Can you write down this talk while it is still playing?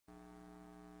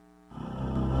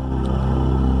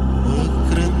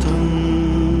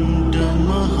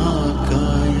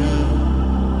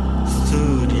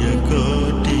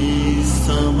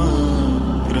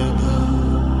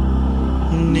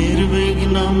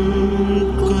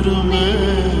कुरु मे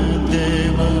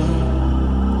देव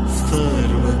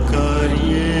सर्वकार्येषु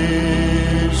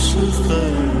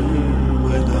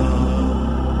सर्वदा.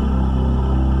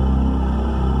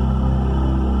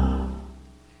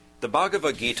 The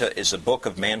Bhagavad Gita is a book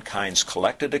of mankind's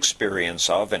collected experience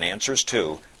of and answers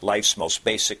to life's most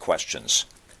basic questions.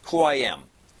 Who I am,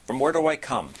 from where do I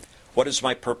come, what is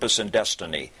my purpose and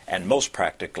destiny, and most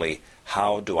practically,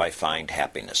 how do I find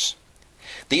happiness?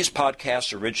 These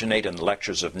podcasts originate in the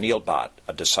lectures of Neil Bhatt,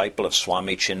 a disciple of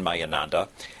Swami Chinmayananda.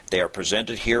 They are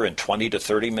presented here in 20 to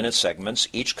 30-minute segments,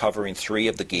 each covering 3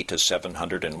 of the Gita's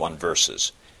 701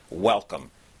 verses.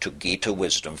 Welcome to Gita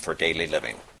Wisdom for Daily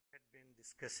Living.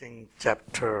 Discussing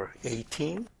chapter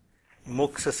 18,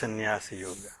 Moksha Sannyasa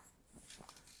Yoga,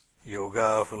 Yoga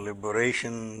of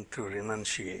liberation through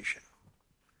renunciation.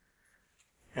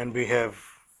 And we have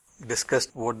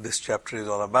discussed what this chapter is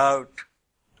all about,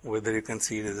 whether you can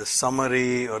see it as a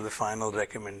summary or the final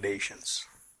recommendations.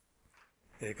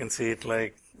 You can see it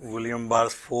like William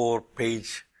Barr's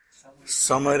 4-page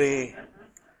summary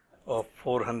of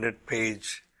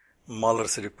 400-page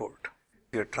Muller's report.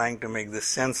 You're trying to make the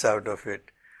sense out of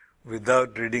it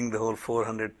without reading the whole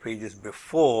 400 pages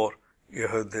before you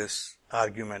have this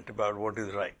argument about what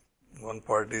is right. One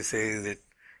party says it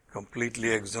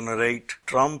completely exonerate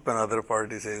Trump, and other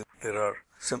party says there are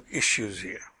some issues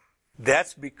here.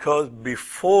 That's because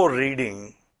before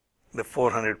reading the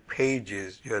 400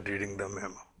 pages, you are reading the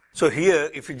memo. So here,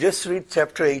 if you just read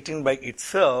chapter 18 by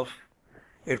itself,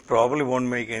 it probably won't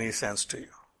make any sense to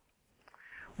you.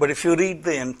 But if you read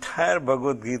the entire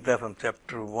Bhagavad Gita from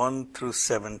chapter 1 through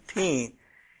 17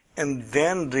 and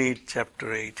then read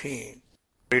chapter 18,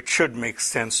 it should make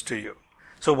sense to you.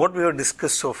 So what we have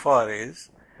discussed so far is,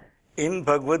 in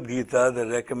Bhagavad Gita, the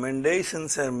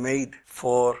recommendations are made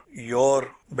for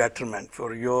your betterment,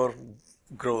 for your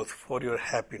growth, for your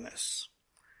happiness.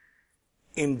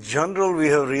 In general, we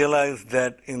have realized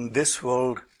that in this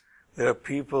world, there are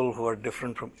people who are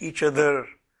different from each other,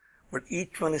 but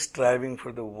each one is striving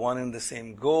for the one and the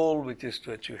same goal, which is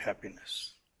to achieve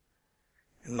happiness.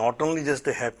 And not only just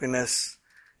the happiness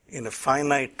in a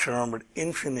finite term, but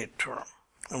infinite term.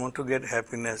 I want to get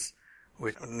happiness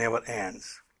which never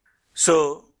ends.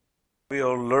 So, we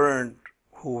all learned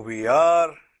who we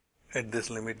are at this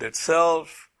limited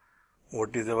self,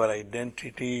 what is our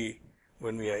identity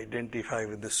when we identify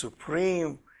with the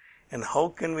Supreme, and how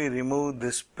can we remove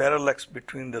this parallax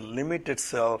between the limited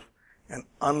self and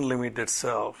unlimited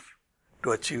self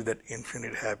to achieve that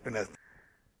infinite happiness.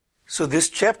 So this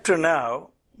chapter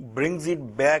now brings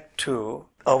it back to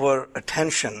our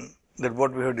attention that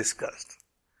what we have discussed.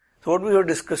 So what we have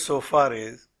discussed so far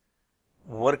is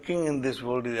working in this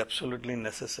world is absolutely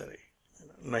necessary.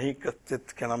 Nahi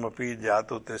kaschit kyanamapi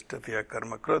jato tishtati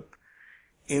karmakrit.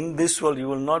 In this world you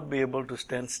will not be able to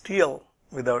stand still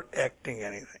without acting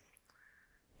anything.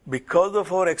 Because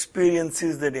of our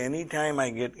experiences that any time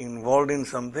I get involved in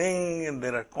something and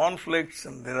there are conflicts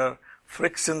and there are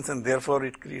frictions and therefore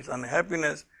it creates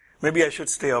unhappiness, maybe I should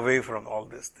stay away from all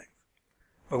these things.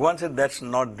 Bhagavan said that's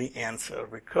not the answer,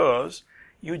 because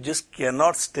you just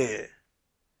cannot stay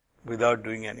without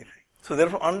doing anything. So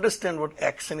therefore understand what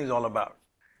action is all about.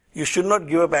 You should not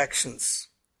give up actions,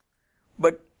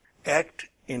 but act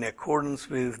in accordance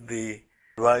with the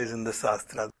advice in the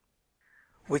Shastra,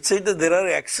 which says that there are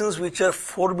actions which are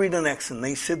forbidden actions,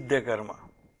 naisiddhya karma.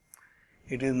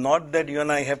 It is not that you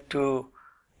and I have to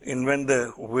invent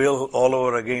the wheel all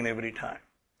over again every time.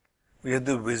 We have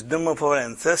the wisdom of our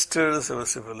ancestors, our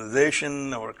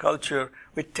civilization, our culture,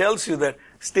 which tells you that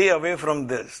stay away from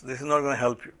this. This is not going to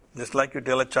help you. Just like you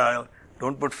tell a child,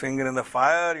 don't put finger in the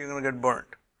fire, you're going to get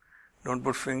burnt. Don't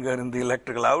put finger in the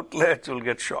electrical outlet, you'll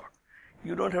get shocked.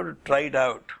 You don't have to try it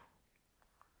out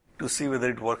to see whether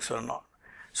it works or not.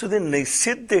 So the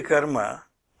naisiddhya karma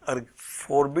are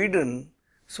forbidden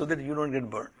so that you don't get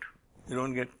burnt. You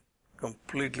don't get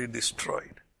completely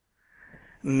destroyed.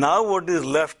 Now what is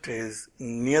left is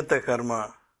niyata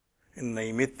karma and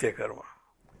naimitya karma.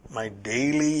 My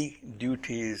daily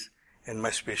duties and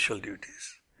my special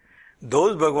duties.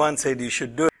 Those Bhagavan said you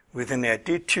should do it with an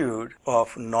attitude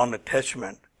of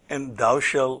non-attachment, and thou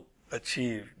shalt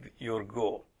achieve your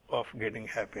goal of getting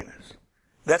happiness.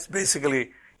 That's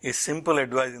basically a simple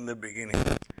advice in the beginning.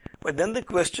 But then the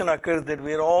question occurs that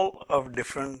we are all of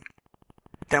different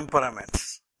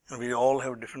temperaments and we all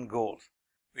have different goals.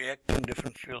 We act in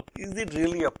different fields. Is it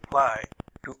really apply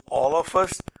to all of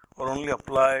us or only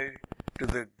apply to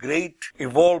the great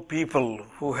evolved people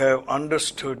who have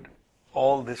understood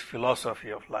all this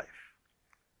philosophy of life?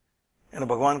 And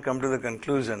Bhagavan come to the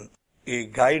conclusion, a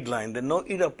guideline that no,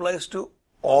 it applies to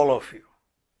all of you.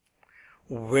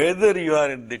 whether you are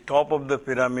at the top of the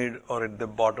pyramid or at the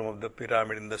bottom of the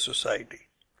pyramid in the society.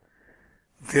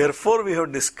 Therefore, we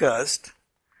have discussed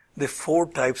the 4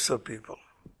 types of people.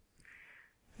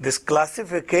 This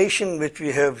classification which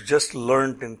we have just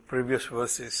learnt in previous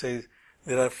verses says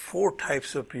there are 4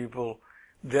 types of people.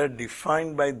 They are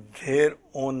defined by their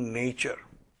own nature,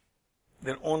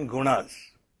 their own gunas.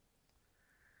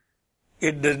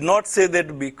 It does not say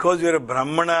that because you are a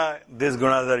Brahmana, these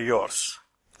gunas are yours.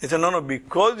 It says, no,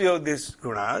 because you have these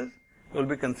gunas, you will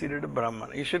be considered a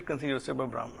Brahmana. You should consider yourself a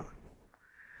Brahmana.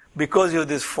 Because you have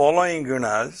these following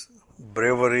gunas,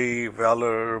 bravery,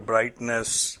 valor,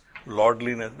 brightness,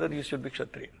 lordliness, that you should be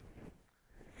Kshatriya.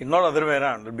 It's not other way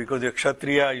around. Because you're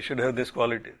Kshatriya, you should have these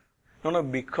qualities. No,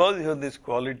 because you have these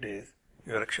qualities,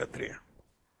 you are a Kshatriya.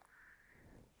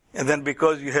 And then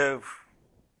because you have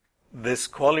these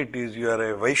qualities, you are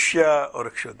a Vaishya or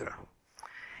a Kshudra.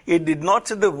 It did not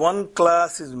say that one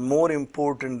class is more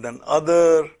important than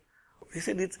other. He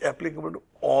said it's applicable to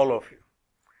all of you.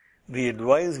 The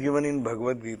advice given in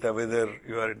Bhagavad Gita, whether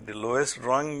you are at the lowest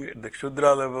rung, at the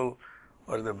Kshudra level,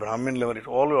 or the Brahmin level, it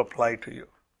all will apply to you.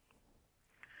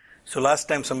 So last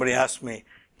time somebody asked me,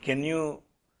 can you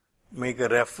make a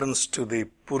reference to the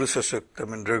Purusha Sukta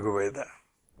in Rigveda?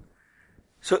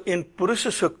 So in Purusha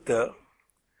Sukta,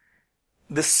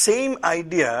 the same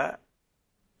idea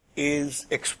is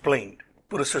explained.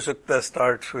 Purusha Sukta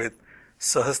starts with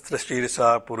Sahasra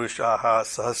Shirisa Purushaha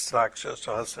Sahasraksha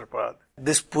Sahasrapad.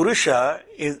 This Purusha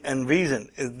is envisioned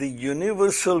as the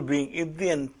universal being. If the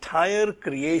entire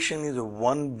creation is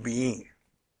one being,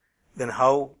 then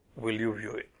how will you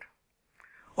view it?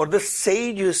 Or the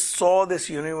sage who saw this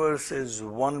universe as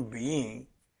one being,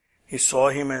 he saw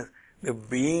him as the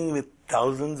being with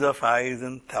thousands of eyes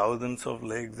and thousands of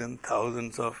legs and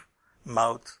thousands of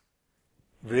mouths.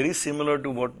 Very similar to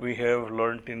what we have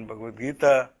learnt in Bhagavad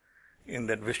Gita in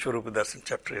that Vishwarupa Darshan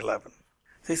chapter 11.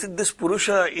 So he said this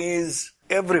Purusha is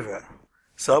everywhere.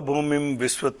 Sabhumim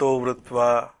Visvato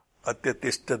Vritva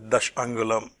Atyatishta Dash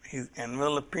Angulam. He is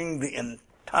enveloping the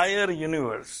entire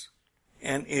universe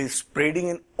and is spreading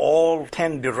in all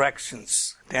 10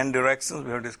 directions. 10 directions we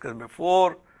have discussed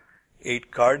before.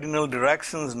 8 cardinal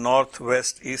directions,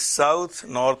 northwest, east, south,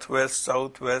 northwest,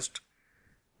 southwest,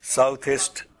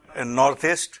 southeast, and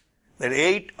northeast. That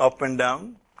 8 up and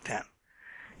down, 10.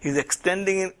 He's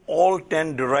extending in all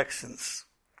 10 directions.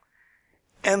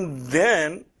 And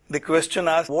then the question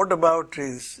asks, what about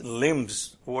his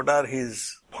limbs? What are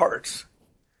his parts?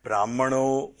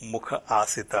 Brahmano mukha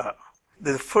asita.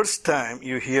 The first time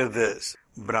you hear this,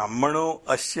 Brahmano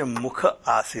asya mukha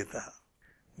asita.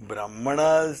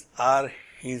 Brahmanas are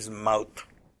his mouth.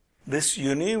 This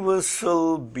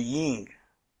universal being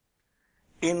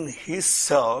in his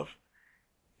self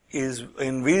is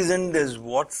envisioned as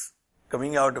what's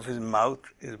coming out of his mouth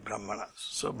is Brahmanas.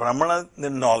 So Brahmanas, the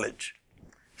knowledge,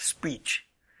 speech.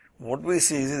 What we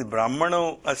see is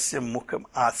Brahmano asya mukham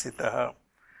asitaha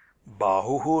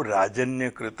bahuhu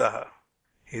rajanya kritaha.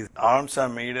 His arms are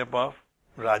made up of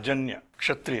rajanya,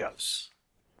 kshatriyas.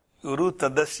 Uru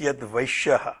tadasyat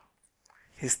vaishyaha.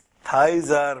 His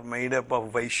thighs are made up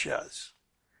of vaishyas.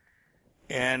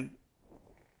 And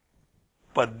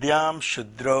padyam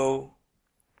shudro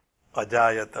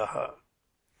ajayataha.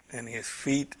 And his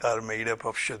feet are made up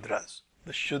of shudras.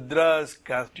 The shudras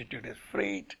constitute his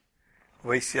feet,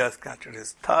 Vaisyas constitute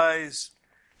his thighs,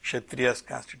 Kshatriyas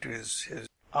constitute his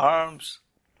arms,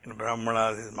 and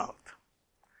Brahmanas his mouth.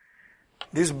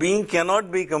 This being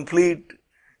cannot be complete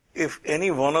if any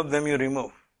one of them you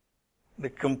remove. The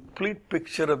complete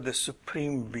picture of the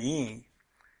Supreme Being,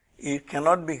 it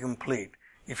cannot be complete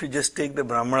if you just take the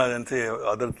Brahmanas and say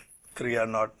other 3 are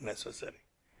not necessary.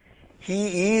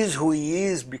 He is who he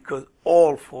is because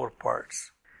all 4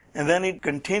 parts. And then it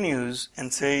continues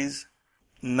and says,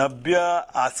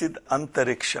 Nabhya asid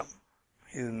antariksham.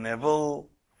 His navel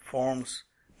forms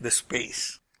the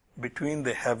space between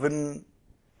the heaven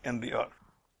and the earth.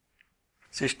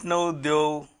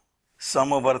 Sishnodyo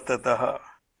samavartataha.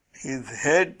 His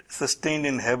head sustained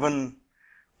in heaven,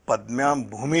 padmyam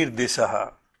bhumir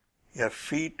disaha. Your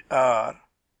feet are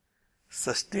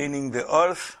sustaining the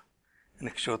earth,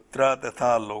 and kshotra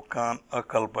tatha lokan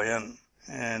akalpayan.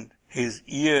 And his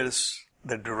ears,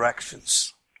 the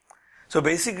directions. So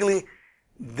basically,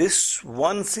 this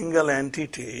one single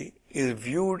entity is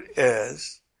viewed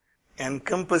as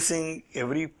encompassing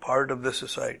every part of the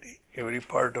society, every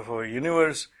part of our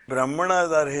universe.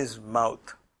 Brahmanas are his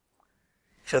mouth.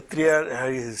 Kshatriyas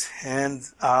are his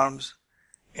hands, arms,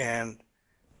 and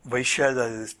Vaishyas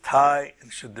are his thigh,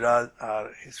 and Shudras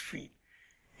are his feet.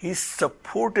 He is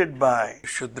supported by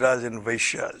Shudras and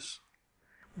Vaishyas.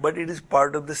 but it is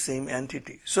part of the same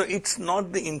entity. So it's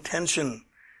not the intention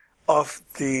of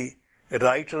the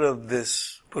writer of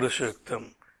this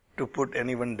Purushottam to put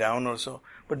anyone down or so,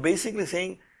 but basically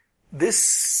saying this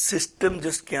system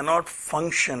just cannot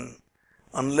function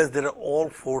unless there are all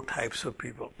four types of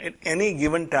people at any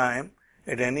given time,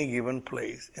 at any given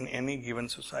place, in any given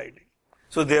society.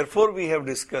 So therefore we have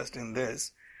discussed in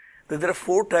this that there are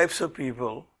four types of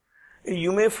people.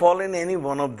 You may fall in any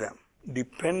one of them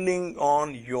depending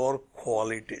on your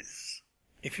qualities.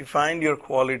 If you find your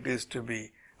qualities to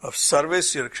be of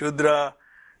service, you're Kshudra,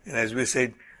 and as we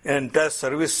said, an entire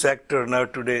service sector now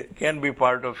today can be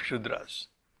part of Kshudras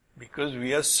because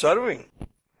we are serving.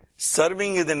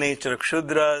 Serving is the nature of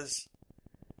Kshudras,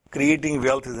 creating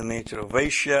wealth is the nature of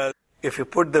Vaishyas. If you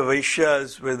put the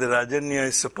Vaishyas where the Rajanya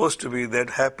is supposed to be, that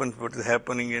happens what is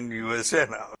happening in USA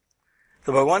now.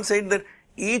 So Bhagavan said that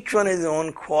each one has his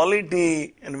own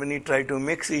quality, and when you try to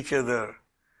mix each other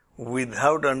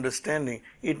without understanding,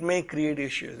 it may create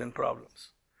issues and problems.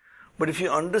 But if you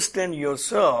understand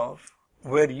yourself,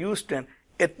 where you stand,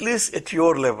 at least at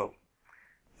your level,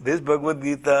 this Bhagavad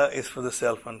Gita is for the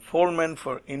self-unfoldment,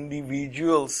 for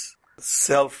individuals'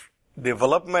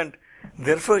 self-development.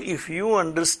 Therefore, if you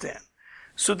understand,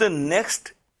 so the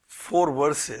next four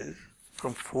verses,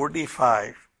 from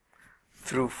 45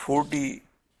 through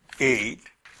 48,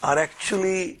 are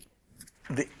actually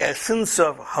the essence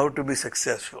of how to be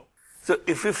successful. So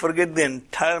if we forget the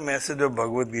entire message of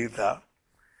Bhagavad Gita,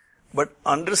 but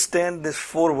understand these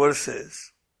four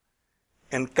verses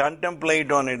and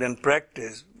contemplate on it and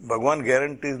practice, Bhagavan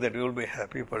guarantees that you will be a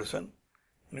happy person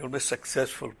and you will be a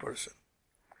successful person.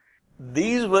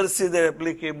 These verses are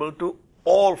applicable to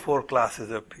all four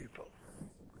classes of people.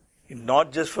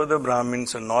 Not just for the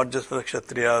Brahmins or not just for the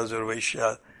Kshatriyas or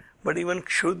Vaishyas, but even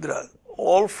Kshudras.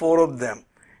 All four of them,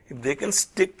 if they can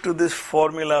stick to this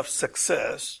formula of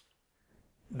success,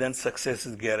 then success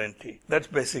is guaranteed. That's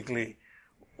basically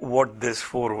what these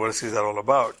four verses are all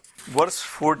about. Verse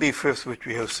 45th, which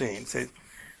we have seen, says,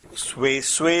 Swe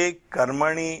Swe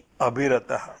Karmani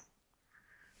Abhirataha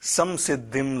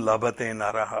Samsiddhim Labhate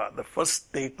Naraha. The first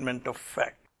statement of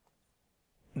fact.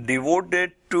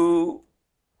 Devoted to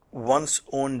one's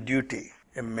own duty,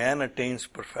 a man attains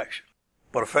perfection.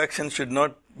 Perfection should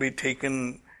not be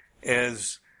taken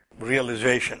as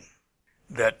realization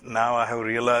that now I have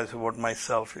realized what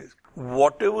myself is.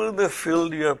 Whatever the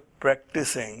field you are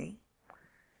practicing,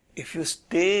 if you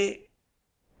stay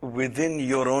within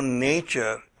your own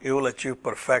nature, you will achieve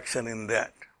perfection in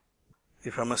that.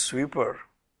 If I'm a sweeper,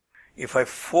 if I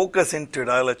focus into it,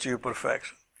 I'll achieve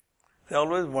perfection. I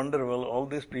always wonder, well, all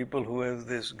these people who have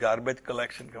this garbage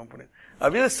collection company,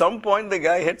 obviously at some point the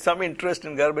guy had some interest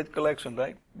in garbage collection,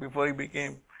 right? Before he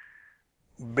became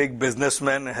big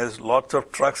businessman, has lots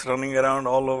of trucks running around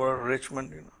all over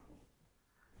Richmond,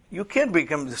 You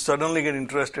can't suddenly get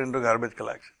interested into garbage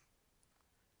collection.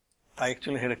 I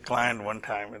actually had a client one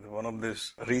time with one of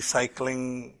this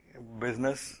recycling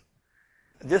business.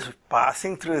 Just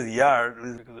passing through his yard,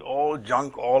 with all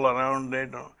junk all around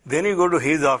it. Then you go to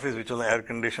his office, which was an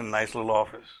air-conditioned, nice little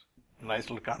office, nice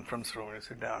little conference room, you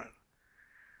sit down.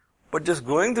 But just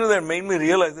going through that made me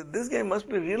realize that this guy must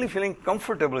be really feeling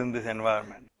comfortable in this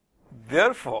environment.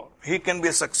 Therefore, he can be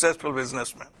a successful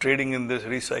businessman, trading in this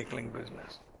recycling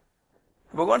business.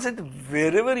 Bhagavan said,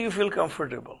 wherever you feel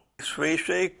comfortable,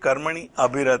 Sveshe Karmani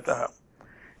Abhirataha,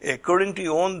 according to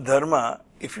your own dharma,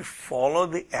 if you follow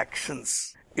the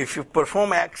actions, if you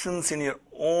perform actions in your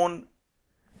own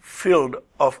field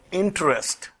of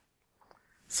interest,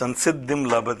 Sansiddhim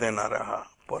Labhate Naraha,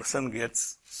 person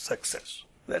gets success.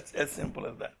 That's as simple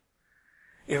as that.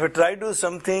 If I try to do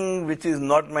something which is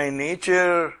not my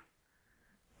nature,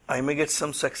 I may get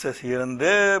some success here and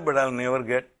there, but I'll never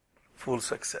get full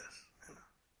success.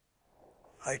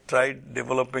 I tried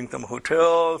developing some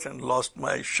hotels and lost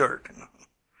my shirt.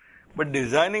 But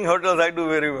designing hotels, I do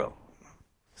very well.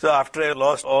 So after I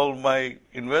lost all my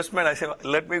investment, I said,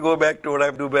 let me go back to what I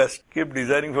do best. Keep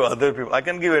designing for other people. I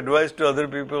can give advice to other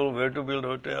people where to build a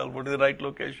hotel, what is the right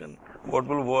location, what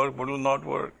will work, what will not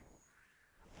work.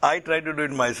 I tried to do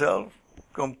it myself.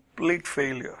 Complete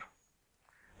failure.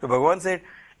 So Bhagavan said,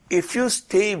 if you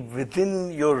stay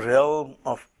within your realm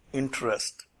of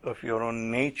interest, of your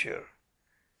own nature,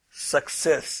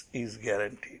 success is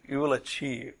guaranteed. You will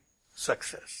achieve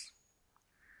success.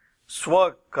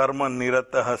 Swa karma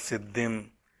nirataha siddhim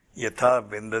yatha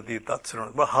vindati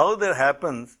tatsruna. But how that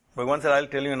happens, Bhagavan said, I'll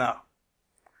tell you now.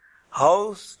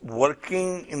 How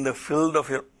working in the field of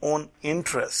your own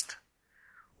interest,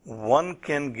 one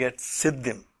can get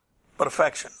siddhim,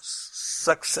 perfection,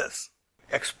 success,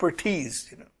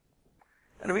 expertise,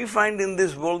 And we find in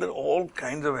this world there are all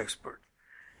kinds of experts.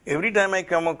 Every time I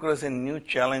come across a new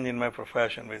challenge in my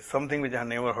profession with something which I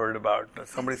never heard about,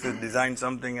 somebody says design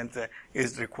something and say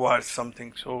it requires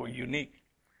something so unique.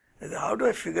 I say, how do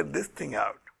I figure this thing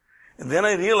out? And then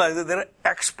I realize that there are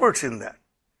experts in that.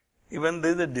 Even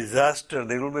there is a disaster,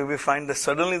 we find that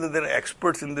suddenly that there are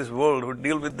experts in this world who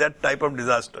deal with that type of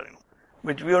disaster,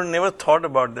 which we have never thought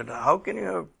about. That how can you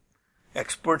have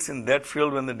experts in that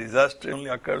field when the disaster only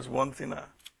occurs once in a...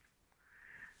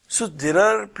 So there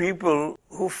are people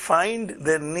who find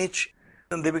their niche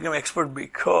and they become expert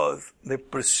because they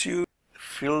pursue the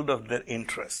field of their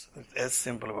interest. It's as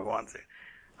simple as Bhagavan said.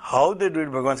 How they do it,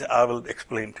 Bhagavan said, I will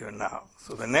explain to you now.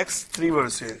 So the next 3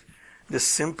 verses just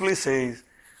simply says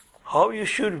how you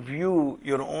should view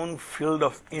your own field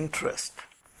of interest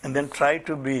and then try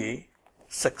to be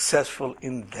successful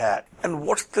in that. And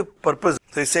what's the purpose?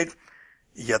 So he said,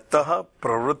 Yataha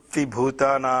pravritti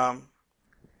bhutanam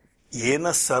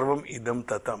yena sarvam idam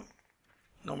tatam.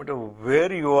 No matter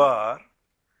where you are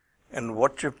and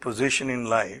what your position in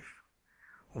life,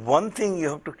 one thing you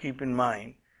have to keep in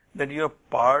mind, that you are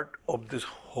part of this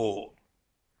whole.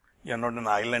 You are not an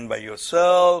island by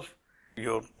yourself.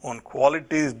 Your own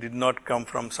qualities did not come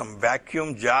from some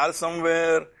vacuum jar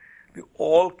somewhere. They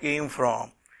all came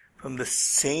from the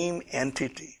same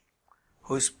entity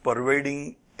who is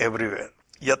pervading everywhere.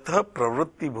 Yatha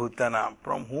pravritti bhutanam,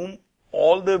 from whom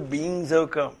all the beings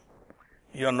have come.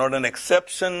 You are not an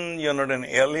exception, you are not an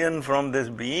alien from this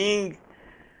being.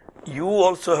 You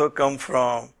also have come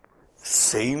from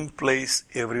same place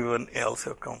everyone else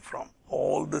have come from.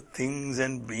 All the things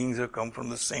and beings have come from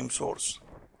the same source.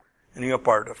 And you are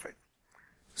part of it.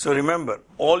 So remember,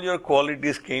 all your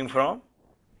qualities came from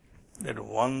that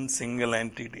one single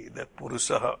entity, that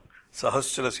Purusaha,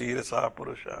 Sahasra Sirasaha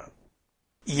Purusha.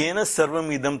 Yena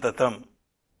sarvam idam tatam,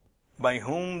 by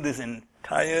whom this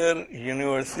entire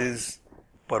universe is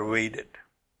pervaded,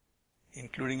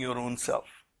 including your own self.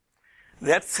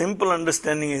 That simple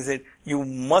understanding is that you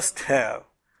must have,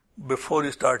 before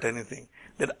you start anything,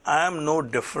 that I am no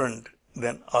different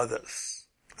than others.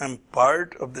 I am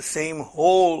part of the same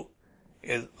whole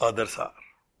as others are.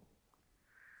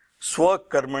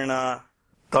 Swakarmana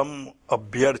tam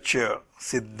abhyarcha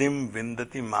siddhim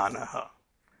vindati manaha.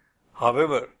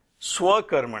 However,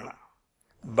 swakarmana,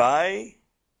 by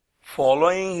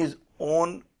following his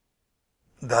own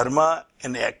dharma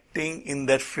and acting in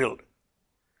that field,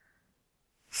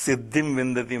 siddhim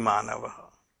vindati manavaha,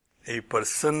 a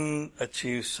person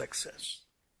achieves success.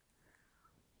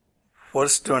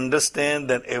 First, to understand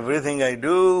that everything I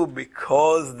do,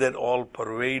 because that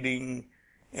all-pervading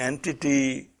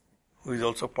entity who is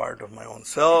also part of my own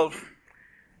self.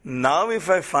 Now if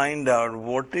I find out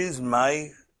what is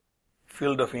my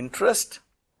field of interest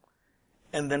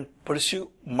and then pursue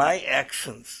my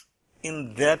actions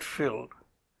in that field,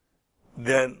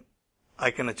 then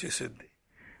I can achieve siddhi.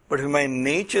 But if my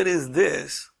nature is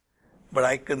this, but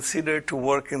I consider to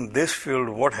work in this field,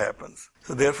 what happens?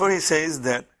 So therefore he says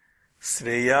that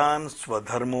Sreyan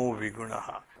Swadharmo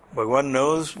Vigunaha. Bhagavan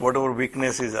knows what our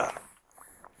weaknesses are.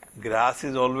 Grass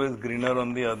is always greener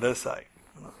on the other side,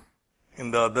 in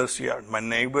the other's yard. My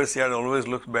neighbor's yard always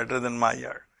looks better than my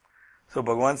yard. So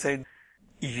Bhagavan said,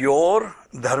 your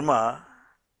dharma,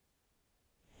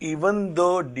 even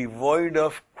though devoid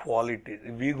of qualities,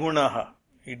 Vigunaha,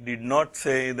 it did not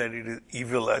say that it is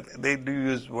evil. They do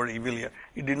use the word evil here.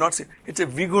 It did not say, it's a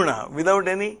Viguna, without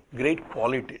any great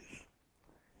qualities.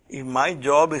 If my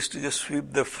job is to just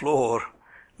sweep the floor,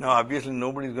 now obviously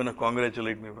nobody is going to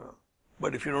congratulate me.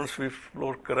 But if you don't sweep the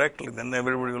floor correctly, then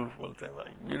everybody will say, well,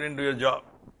 you didn't do your job.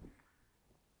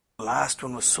 The last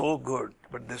one was so good,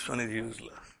 but this one is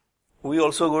useless. We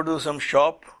also go to some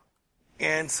shop,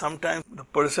 and sometimes the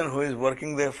person who is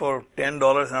working there for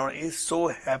 $10 an hour is so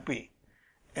happy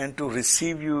and to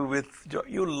receive you with joy.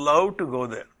 You love to go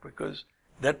there because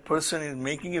that person is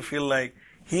making you feel like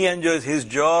he enjoys his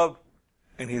job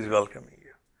and he is welcoming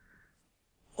you.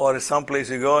 Or some place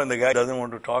you go and the guy doesn't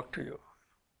want to talk to you.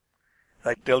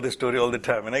 I tell this story all the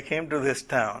time. When I came to this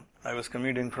town, I was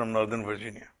commuting from Northern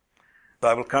Virginia. So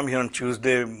I will come here on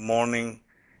Tuesday morning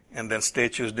and then stay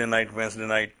Tuesday night, Wednesday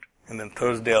night, and then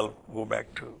Thursday I'll go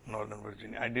back to Northern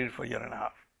Virginia. I did it for a year and a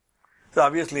half. So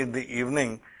obviously in the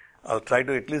evening, I'll try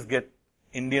to at least get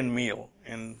Indian meal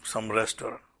in some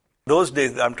restaurant. Those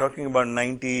days, I'm talking about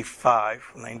 94,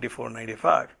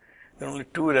 95. There were only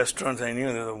 2 restaurants I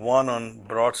knew. There was one on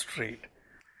Broad Street.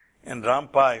 And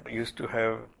Rampai used to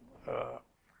have a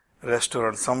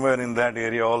restaurant somewhere in that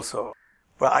area also.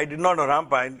 But I did not know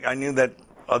Rampai. I knew that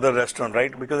other restaurant,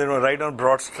 right? Because they were right on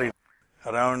Broad Street.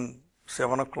 Around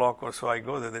 7 o'clock or so I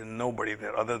go there. There's nobody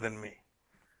there other than me.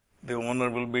 The owner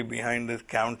will be behind this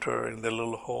counter in the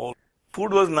little hall.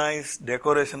 Food was nice,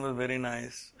 decoration was very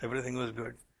nice, everything was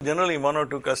good. Generally, one or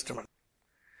two customers.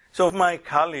 So my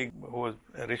colleague, who was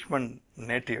a Richmond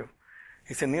native,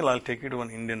 he said, Neil, I'll take you to an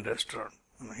Indian restaurant.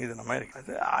 He's an American. I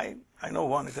said, I know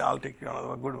one. He said, I'll take you to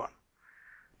another good one.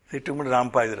 So he took me to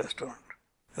Rampai's restaurant.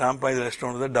 Rampai's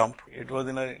restaurant was a dump. It was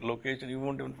in a location you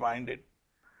won't even find it.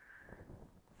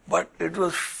 But it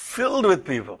was filled with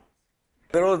people.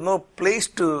 There was no place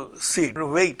to sit, to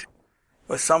wait.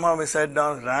 But somehow we sat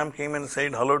down, Ram came and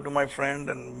said hello to my friend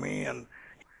and me. And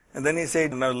then he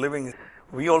said, now living,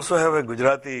 we also have a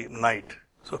Gujarati night.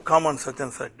 So come on such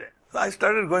and such day. So I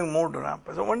started going more to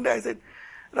Rampai. So one day I said,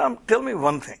 Ram, tell me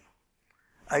one thing.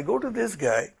 I go to this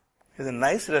guy, he's a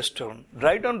nice restaurant,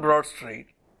 right on Broad Street,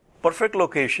 perfect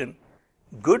location,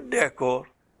 good decor,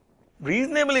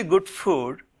 reasonably good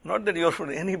food. Not that your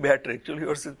food is any better, actually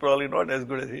yours is probably not as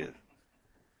good as his.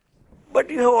 But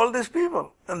you have all these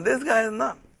people, and this guy has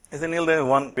none. He said, Neil, there is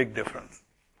one big difference.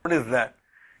 What is that?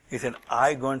 He said,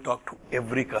 I go and talk to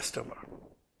every customer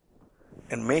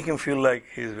and make him feel like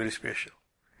he is very special.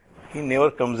 He never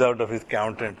comes out of his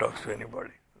counter and talks to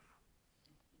anybody.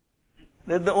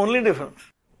 That's the only difference.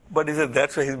 But he said,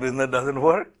 that's why his business doesn't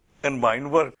work and mine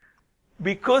worked.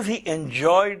 Because he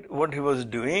enjoyed what he was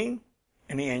doing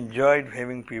and he enjoyed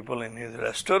having people in his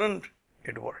restaurant,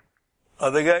 it worked.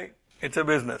 Other guy, it's a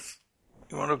business.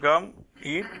 You want to come,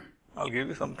 eat, I'll give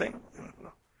you something.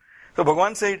 So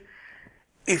Bhagavan said,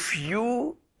 if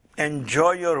you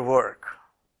enjoy your work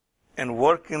and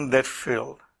work in that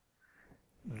field,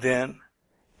 then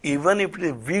even if it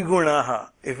is vigunaha,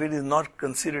 if it is not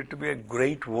considered to be a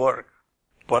great work,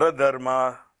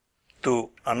 paradharma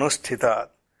to anusthitat,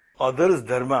 others'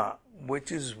 dharma,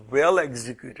 which is well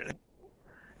executed,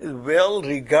 is well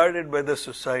regarded by the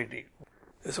society.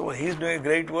 So he's doing a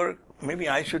great work, maybe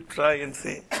I should try and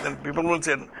see. Then people will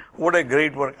say, what a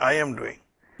great work I am doing.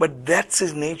 But that's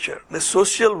his nature, the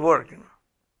social work.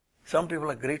 Some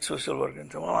people are great social work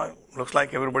and say, well, looks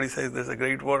like everybody says there's a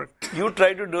great work. You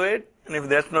try to do it, and if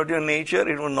that's not your nature,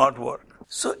 it will not work.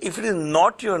 So if it is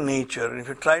not your nature, and if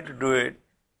you try to do it,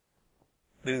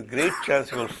 there is a great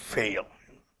chance you will fail.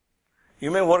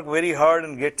 You may work very hard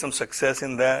and get some success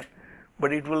in that,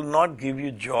 but it will not give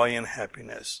you joy and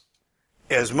happiness.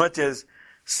 As much as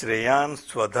Sreyan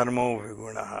Swadharmo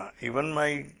Vigunaha, even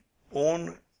my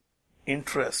own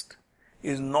interest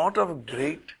is not of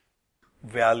great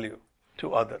value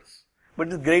to others, but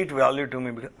it's great value to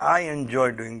me because I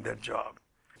enjoy doing that job.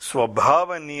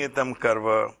 Swabhava niyatam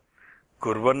karva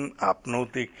kurvan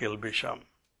apnoti kilbisham.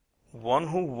 One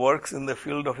who works in the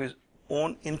field of his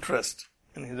own interest,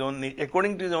 in his own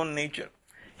according to his own nature.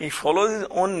 He follows his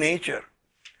own nature.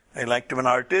 I like to be an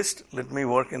artist, let me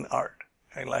work in art.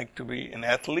 I like to be an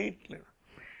athlete.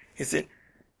 He said,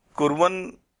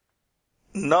 kurvan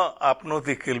na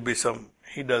apnoti kilbisham.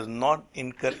 He does not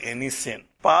incur any sin.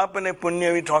 Papa and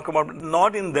punya we talk about,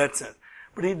 not in that sense.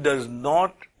 But he does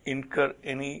not incur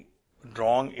any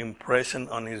wrong impression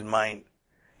on his mind.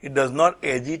 It does not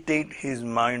agitate his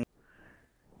mind.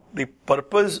 The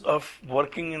purpose of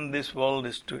working in this world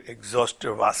is to exhaust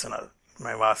your vasana.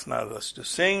 My vasana was to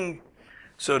sing.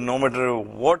 So no matter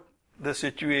what the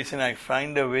situation, I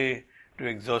find a way to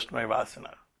exhaust my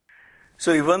vasana.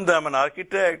 So even though I'm an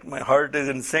architect, my heart is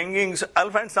in singing, so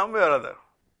I'll find some way or other.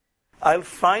 I'll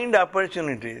find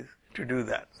opportunities to do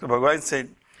that. So Bhagavan said,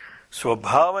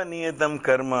 Swabhava niyatam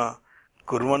karma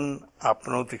kurvan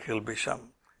apnoti kilbisham.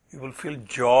 You will feel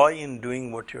joy in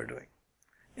doing what you're doing.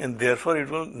 And therefore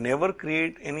it will never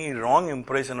create any wrong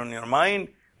impression on your mind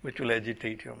which will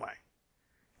agitate your mind.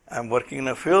 I'm working in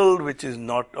a field which is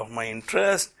not of my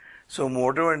interest. So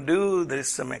whatever I do, there is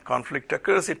some conflict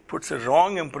occurs, it puts a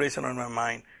wrong impression on my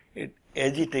mind. It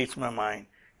agitates my mind,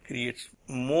 creates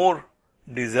more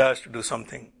desires to do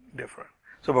something different.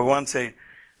 So Bhagavan said,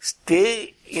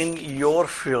 stay in your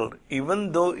field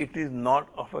even though it is not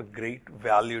of a great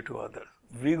value to others.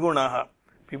 Vigunaha.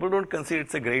 People don't consider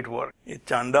it's a great work. A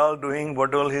Chandal doing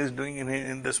what all he is doing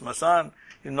in the Smasan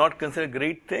is not considered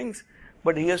great things,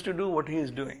 but he has to do what he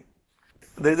is doing.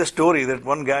 There is a story that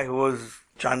one guy who was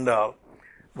Chandal,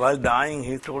 while dying,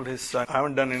 he told his son, I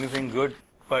haven't done anything good,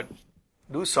 but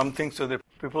do something so that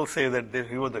people say that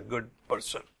he was a good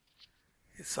person.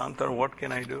 His son thought, what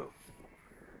can I do?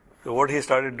 So what he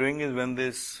started doing is when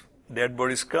these dead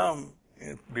bodies come,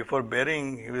 before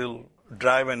burying, he will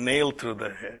drive a nail through the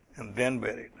head and then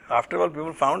bury it. After all,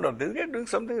 people found out, this guy is doing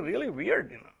something really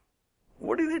weird,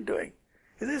 What is he doing?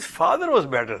 He said his father was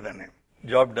better than him.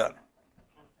 Job done.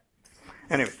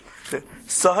 Anyway,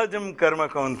 sahajam karma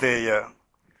kaunteya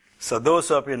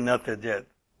sadosapi natyajet.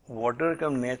 Whatever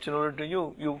comes natural to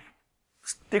you, you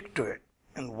Stick to it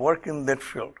and work in that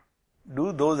field.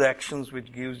 Do those actions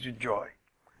which gives you joy.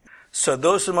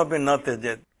 Sadosumapi na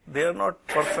tyajet. They are not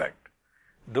perfect.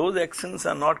 Those actions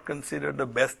are not considered the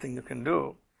best thing you can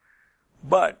do.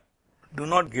 But do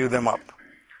not give them up.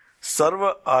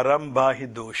 Sarva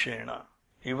arambhahi doshena.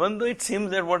 Even though it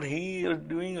seems that what he is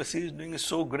doing or she is doing is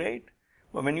so great,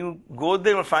 but when you go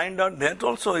there and find out that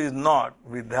also is not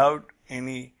without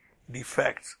any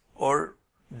defects or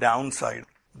downside.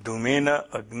 Dhumena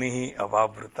agnihi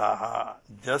avavrataha.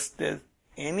 Just as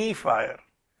any fire,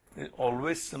 there is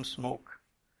always some smoke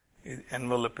is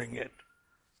enveloping it.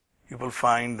 You will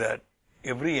find that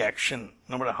every action,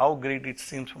 no matter how great it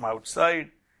seems from outside,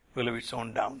 will have its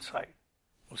own downside.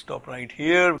 We'll stop right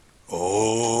here.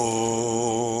 Om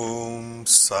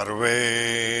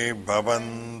Sarve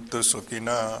Bhavantu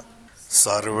Sukhina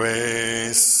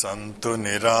Sarve Santu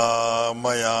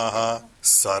Niramayaha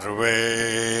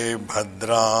Sarve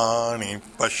Bhadrani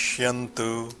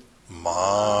Pashyantu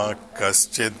Ma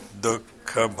Kaschid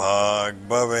Dukkha Bhag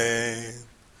Bhave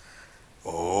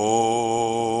Om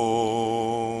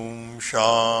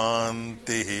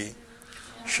Shantihi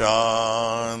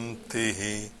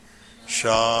Shantihi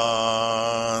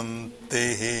Shantihi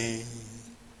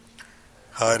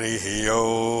Harihi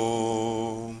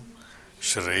Om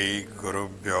Shri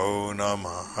Gurubhyo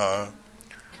Namaha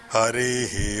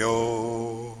Harihi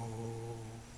Om